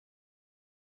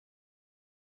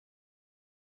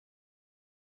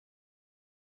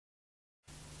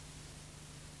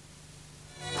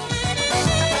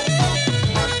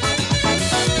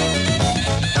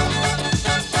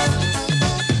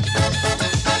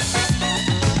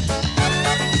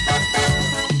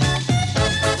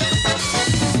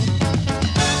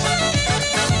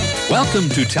Welcome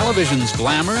to television's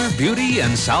glamour, beauty,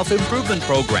 and self-improvement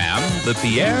program, The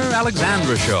Pierre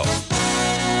Alexandre Show.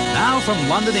 Now from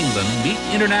London, England, meet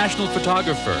international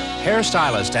photographer,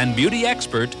 hairstylist, and beauty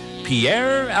expert,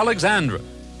 Pierre Alexandre.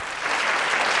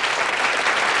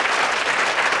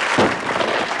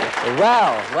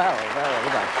 Well,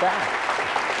 look at that.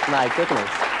 My goodness.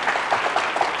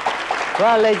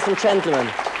 Well, ladies and gentlemen,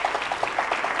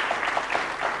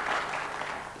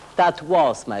 that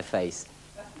was my face.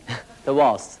 There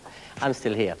was. I'm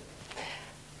still here.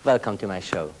 Welcome to my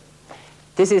show.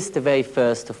 This is the very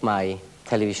first of my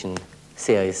television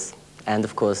series, and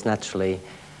of course, naturally,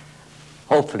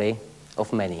 hopefully,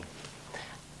 of many.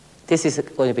 This is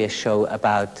going to be a show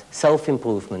about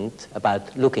self-improvement,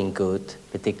 about looking good,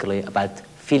 particularly about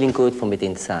feeling good from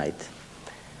within inside,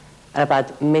 and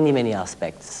about many, many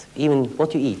aspects, even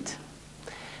what you eat.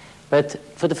 But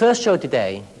for the first show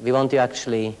today, we want to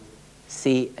actually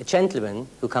see a gentleman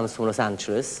who comes from Los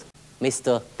Angeles,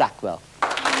 Mr. Blackwell.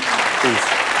 Please.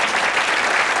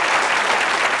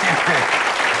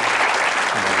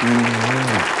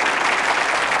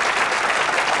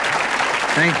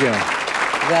 Thank you.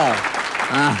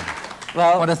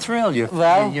 Well, what a thrill! Your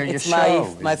it's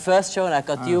show. my first show, and I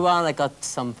got you on. I got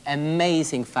some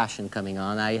amazing fashion coming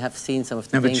on. I have seen some of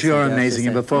the things. But you're amazing.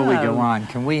 And before we go on,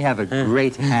 can we have a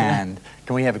great hand?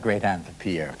 Can we have a great hand for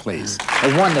Pierre, please?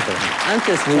 A wonderful. I'm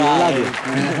just love you.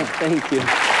 Thank you.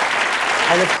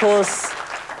 And of course,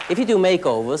 if you do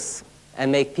makeovers and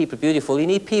make people beautiful, you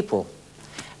need people.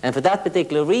 And for that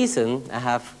particular reason, I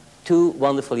have two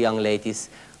wonderful young ladies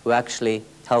who actually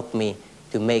help me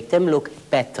to make them look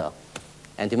better.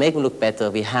 And to make them look better,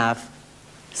 we have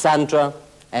Sandra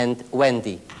and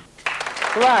Wendy.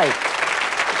 Right.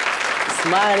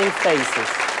 Smiling faces.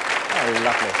 Oh,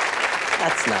 lovely.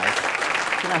 That's nice.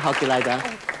 Can I hug you like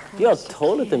that? You're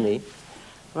taller than me.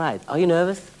 Right. Are you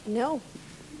nervous? No.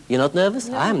 You're not nervous?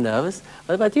 No. I'm nervous.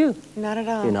 What about you? Not at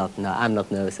all. You're not? No, I'm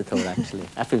not nervous at all, actually.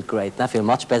 I feel great. I feel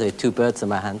much better with two birds in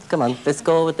my hand. Come on, let's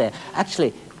go over there.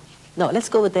 Actually, no, let's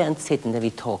go over there and sit, and then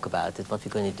we talk about it, what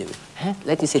we're going to do. Huh?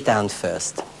 Let me sit down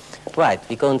first. Right,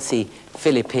 we're going to see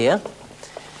Philip here.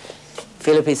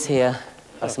 Philip is here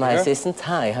as my assistant.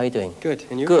 Hi, how are you doing? Good,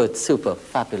 and you? Good, super,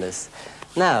 fabulous.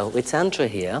 Now, with Sandra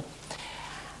here,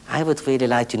 I would really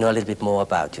like to know a little bit more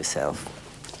about yourself.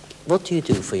 What do you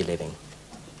do for your living?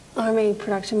 I'm a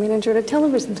production manager at a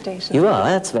television station. You are?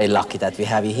 That's very lucky that we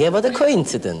have you here. What a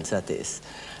coincidence that is.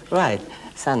 Right,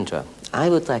 Sandra, I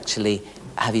would actually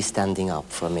have you standing up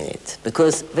for a minute,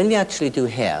 because when we actually do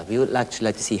hair, we would actually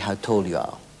like to see how tall you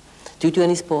are. Do you do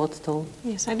any sport at all?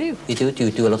 Yes, I do. You do? Do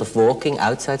you do a lot of walking,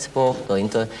 outside sport or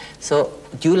indoor? So,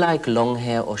 do you like long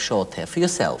hair or short hair for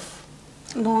yourself?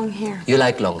 Long hair. You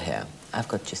like long hair. I've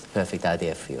got just the perfect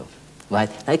idea for you. Right?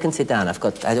 Now you can sit down. I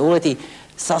already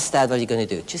sussed out what you're going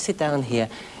to do. Just sit down here,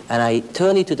 and I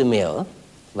turn you to the mirror,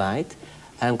 right?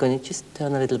 I'm going to just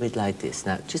turn a little bit like this.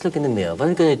 Now, just look in the mirror. What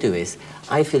I'm going to do is,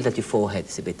 I feel that your forehead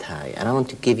is a bit high, and I want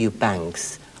to give you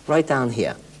bangs right down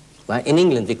here. Right? In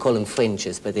England, we call them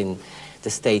fringes, but in the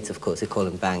States, of course, we call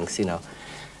them bangs, you know.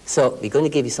 So we're going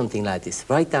to give you something like this,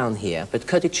 right down here, but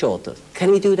cut it shorter. Can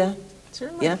we do that?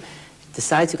 Certainly. Yeah? The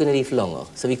sides are going to leave longer,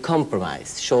 so we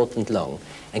compromise, short and long.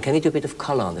 And can you do a bit of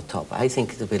color on the top? I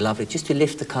think it'll be lovely, just to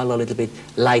lift the color a little bit,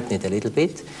 lighten it a little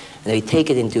bit, and then we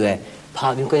take it into a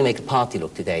party. We're going to make a party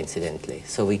look today, incidentally.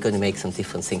 So we're going to make some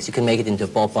different things. You can make it into a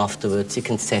bob afterwards, you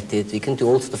can set it, you can do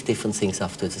all sorts of different things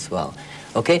afterwards as well.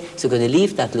 Okay, so we're going to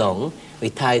leave that long, we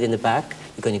tie it in the back,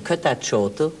 we're going to cut that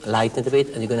shorter, lighten it a bit,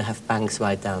 and you're going to have bangs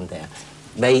right down there.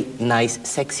 Very nice,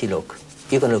 sexy look.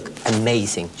 You're going to look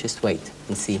amazing. Just wait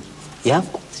and see. Yeah?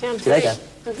 Sounds great.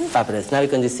 great. Fabulous. Now we're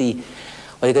going to see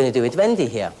what you're going to do with Wendy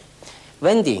here.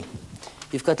 Wendy,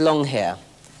 you've got long hair.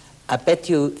 I bet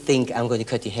you think I'm going to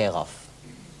cut your hair off.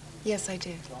 Yes, I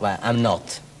do. Well, I'm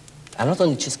not. I'm not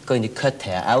only just going to cut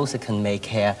hair, I also can make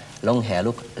hair, long hair,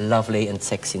 look lovely and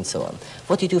sexy and so on.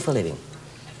 What do you do for a living?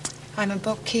 I'm a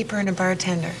bookkeeper and a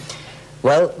bartender.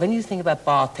 Well, when you think about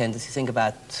bartenders, you think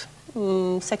about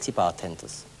sexy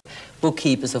bartenders.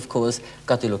 Bookkeepers, of course,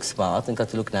 got to look smart and got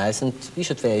to look nice, and you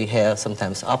should wear your hair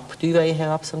sometimes up. Do you wear your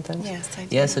hair up sometimes? Yes, I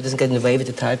do. Yeah, so it doesn't get in the way with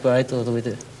the typewriter or with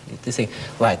the thing.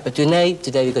 Right, but today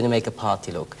we're going to make a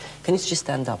party look. Can you just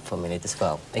stand up for a minute as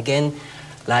well? Again,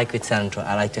 like with Sandra,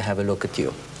 I like to have a look at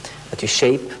you, at your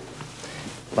shape.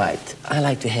 Right, I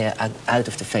like the hair out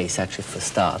of the face, actually, for a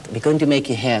start. We're going to make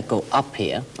your hair go up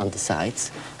here on the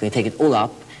sides. We're going to take it all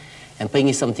up and bring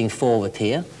you something forward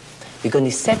here. We're going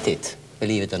to set it,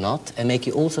 believe it or not, and make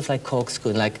you also like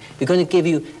corkscrew. Like, we're going to give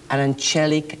you an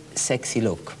angelic, sexy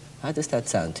look. How does that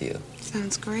sound to you?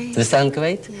 Sounds great. Does it sound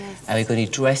great? Yes. And we're going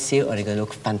to dress you, and you're going to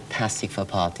look fantastic for a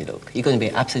party look. You're going to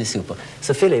be absolutely super.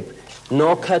 So, Philip,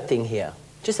 no cutting here.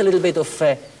 Just a little bit of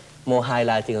more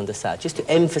highlighting on the side, just to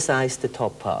emphasize the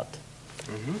top part.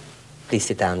 Please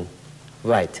sit down.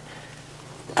 Right.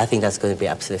 I think that's going to be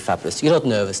absolutely fabulous. You're not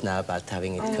nervous now about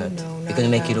having it cut. No, We're going to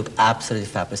make you look absolutely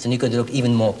fabulous, and you're going to look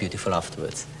even more beautiful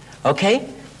afterwards. Okay?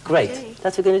 Great. Okay.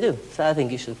 That's what we're going to do. So I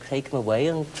think you should take them away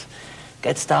and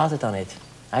get started on it.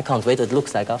 I can't wait what it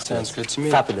looks like afterwards. Sounds good to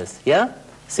me. Fabulous. Yeah?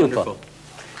 Super. Wonderful.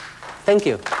 Thank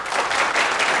you.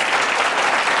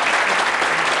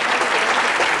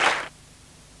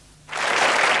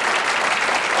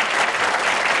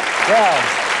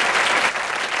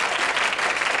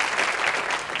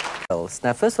 Well,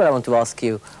 now first of all I want to ask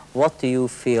you, what do you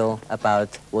feel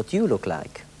about what you look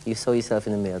like? You saw yourself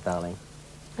in the mirror, darling.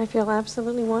 I feel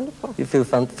absolutely wonderful. You feel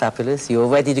fabulous. You're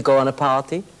ready to go on a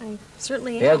party. I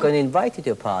certainly am. We are going to invite you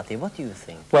to a party. What do you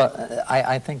think? Well,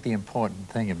 I think the important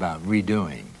thing about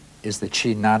redoing is that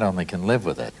she not only can live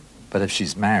with it, but if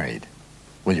she's married,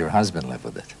 will your husband live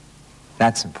with it?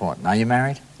 That's important. Are you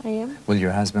married? I am. Will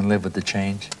your husband live with the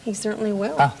change? He certainly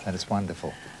will. Ah, that is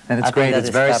wonderful. And it's I think great. that It's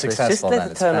is very fabulous. successful. Just let then.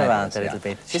 it It's turn fabulous, around a yeah. little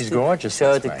bit. She's Just gorgeous.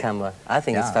 Show that's the great. camera. I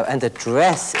think it's Yeah. fabulous. And the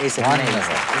dress is amazing.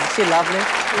 Wonderful. Isn't she lovely?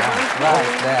 Right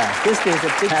there. This gives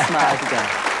a big smile to go.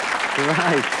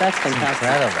 Right, that's fantastic.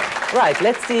 Incredible. Right,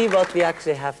 let's see what we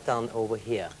actually have done over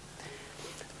here.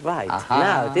 Right,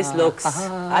 now this looks,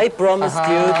 I promised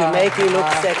you to make you look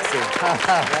sexy.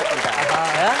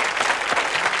 Yeah?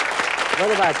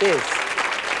 What about this?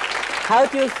 How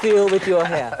do you feel with your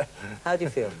hair? How do you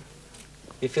feel?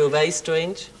 You feel very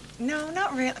strange? No,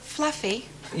 not really. Fluffy.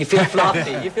 You feel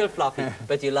fluffy, you feel fluffy,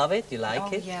 but you love it, you like Oh,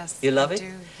 it? yes, You love I it?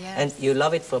 do, yes. And you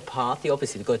love it for a party,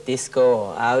 obviously, to go disco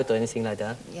or out or anything like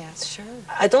that? Yes, sure.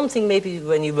 I don't think maybe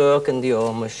when you work in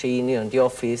your machine, in the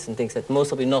office and things like that,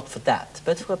 most of it not for that,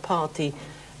 but for a party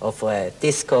or for a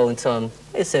disco and so on,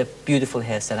 it's a beautiful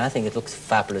hairstyle. I think it looks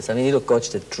fabulous. I mean, you look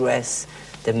gorgeous, the dress,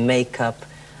 the makeup.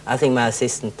 I think my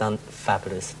assistant done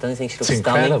fabulous. Don't you think she looks It's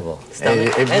incredible. stunning?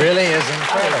 It really is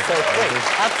incredible. So great.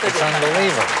 It's Absolutely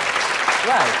unbelievable.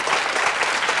 Right.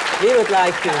 We would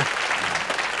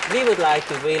like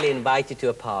to really invite you to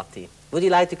a party. Would you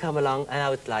like to come along? And I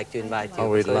would like to invite you. Oh,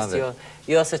 we'd because love it.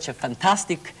 You're such a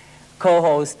fantastic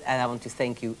co-host, and I want to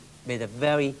thank you with a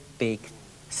very big,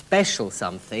 special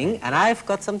something. And I've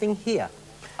got something here.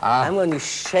 I'm going to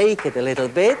shake it a little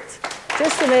bit,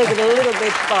 just to make it a little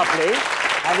bit bubbly.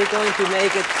 And we're going to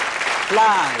make it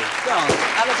fly. So,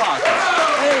 have a party.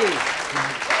 Hey.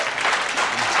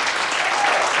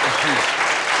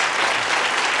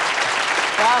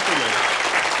 Fabulous.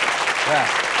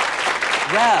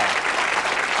 Well,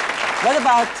 what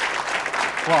about...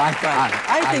 Well, I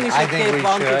think you should give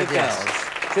one to the girls.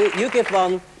 So you give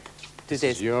one to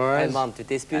this, yours, and one to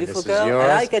this beautiful and this girl, is yours.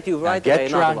 and I get you right now away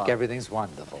get another drunk, one. everything's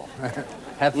wonderful.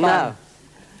 Have fun.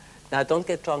 Now, don't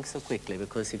get drunk so quickly,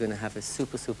 because you're going to have a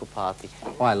super, super party.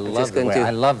 Oh, I love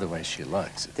the way she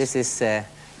looks. This is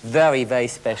very, very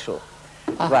special.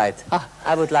 Right.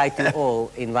 I would like to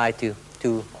all invite you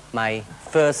to my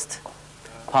first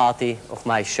party of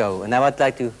my show. And I would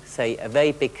like to say a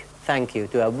very big thank you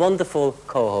to a wonderful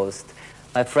co-host,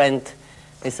 my friend,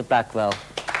 Mr. Blackwell.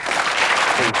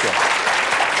 Thank you.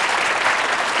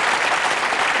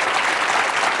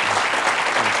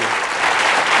 Thank you.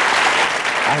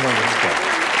 I don't expect.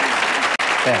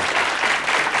 There.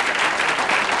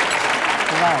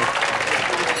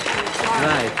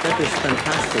 Right, that is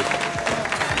fantastic.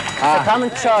 So come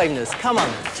and join us. Come on,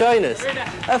 join us.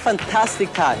 A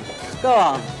fantastic time. Go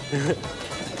on.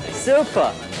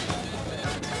 Super.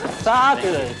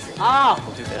 Fabulous. Ah,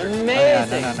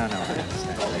 amazing. No, I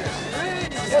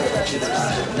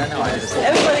understand. No, I understand.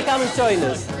 Everybody come and join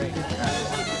us.